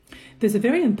There's a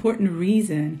very important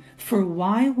reason for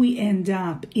why we end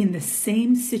up in the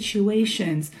same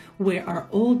situations where our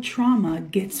old trauma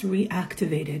gets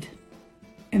reactivated.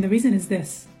 And the reason is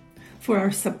this: for our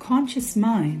subconscious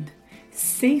mind,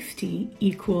 safety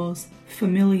equals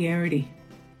familiarity.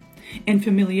 And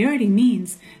familiarity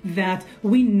means that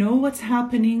we know what's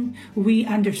happening, we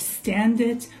understand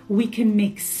it, we can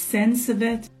make sense of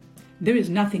it. There is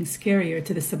nothing scarier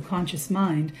to the subconscious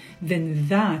mind than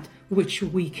that which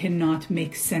we cannot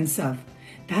make sense of.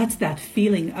 That's that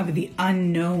feeling of the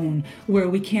unknown, where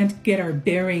we can't get our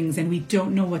bearings and we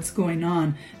don't know what's going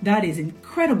on. That is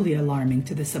incredibly alarming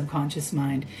to the subconscious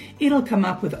mind. It'll come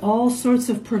up with all sorts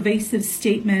of pervasive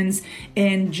statements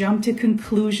and jump to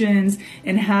conclusions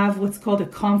and have what's called a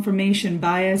confirmation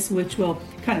bias, which will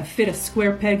kind of fit a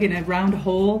square peg in a round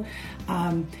hole,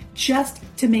 just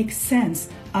to make sense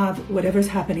of whatever's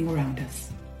happening around us.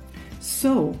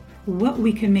 So what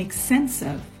we can make sense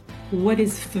of, what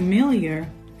is familiar,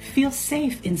 feels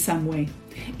safe in some way.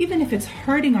 Even if it's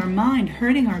hurting our mind,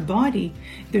 hurting our body,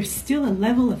 there's still a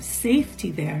level of safety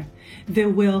there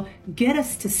that will get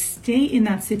us to stay in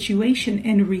that situation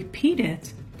and repeat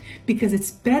it, because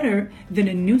it's better than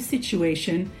a new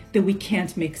situation that we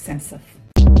can't make sense of.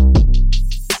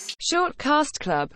 Shortcast Club.